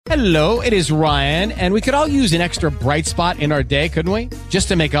Hello, it is Ryan, and we could all use an extra bright spot in our day, couldn't we? Just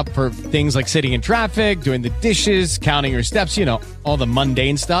to make up for things like sitting in traffic, doing the dishes, counting your steps, you know, all the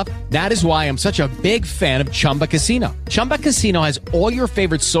mundane stuff. That is why I'm such a big fan of Chumba Casino. Chumba Casino has all your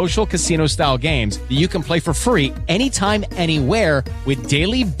favorite social casino-style games that you can play for free anytime, anywhere with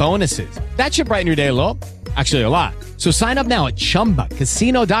daily bonuses. That should brighten your day a little. Actually, a lot. So sign up now at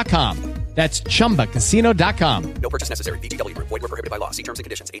ChumbaCasino.com. That's ChumbaCasino.com. No purchase necessary. VGW Group. Void where prohibited by law. See terms and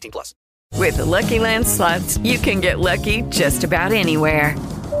conditions. 18+. With the Lucky Land Slots, you can get lucky just about anywhere.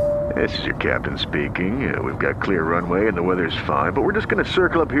 This is your captain speaking. We've got clear runway and the weather's fine, but we're just going to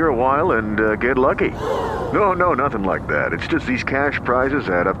circle up here a while and get lucky. No, nothing like that. It's just these cash prizes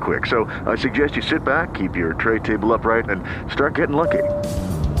add up quick. So I suggest you sit back, keep your tray table upright, and start getting lucky.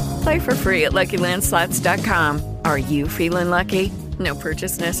 Play for free at LuckyLandSlots.com. Are you feeling lucky? No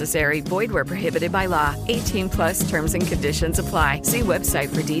purchase necessary. Void where prohibited by law. 18+ terms and conditions apply. See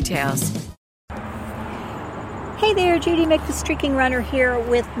website for details. Hey there, Judy Mick, the Streaking Runner here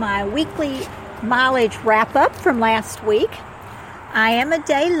with my weekly mileage wrap-up from last week. I am a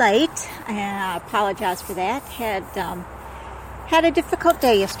day late, and I apologize for that. Had a difficult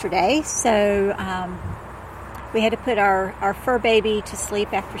day yesterday, so we had to put our fur baby to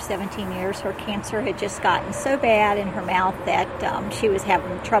sleep after 17 years. Her cancer had just gotten so bad in her mouth that she was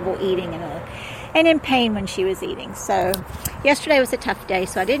having trouble eating and in pain when she was eating. So yesterday was a tough day,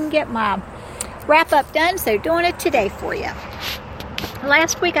 so I didn't get my wrap-up done, so doing it today for you.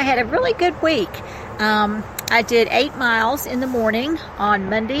 Last week I had a really good week. I did 8 miles in the morning on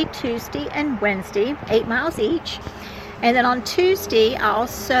Monday, Tuesday, and Wednesday, 8 miles each. And then on Tuesday I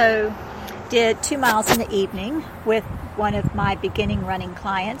also did 2 miles in the evening with one of my beginning running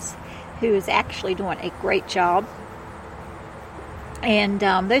clients who is actually doing a great job. And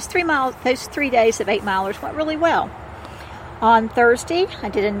those 3 days of 8 milers went really well. On Thursday, I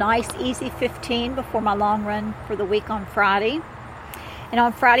did a nice easy 15 before my long run for the week on Friday. And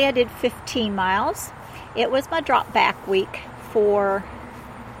on Friday, I did 15 miles. It was my drop back week for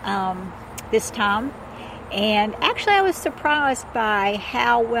this time. And actually, I was surprised by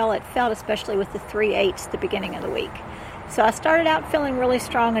how well it felt, especially with the 3/8 at the beginning of the week. So I started out feeling really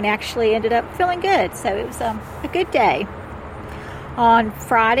strong and actually ended up feeling good. So it was a good day. On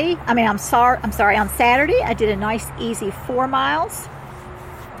Saturday, I did a nice easy 4 miles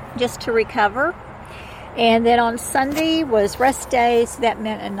just to recover. And then on Sunday was rest day, so that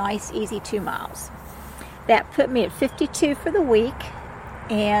meant a nice easy 2 miles. That put me at 52 for the week.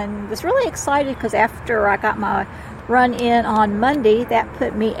 And was really excited because after I got my run in on Monday, that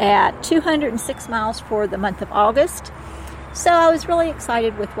put me at 206 miles for the month of August. So I was really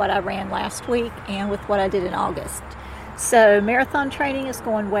excited with what I ran last week and with what I did in August. So marathon training is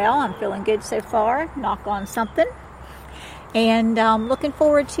going well. I'm feeling good so far. Knock on something. And looking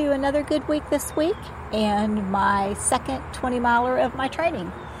forward to another good week this week and my second 20-miler of my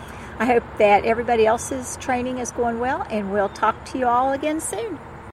training. I hope that everybody else's training is going well, and we'll talk to you all again soon.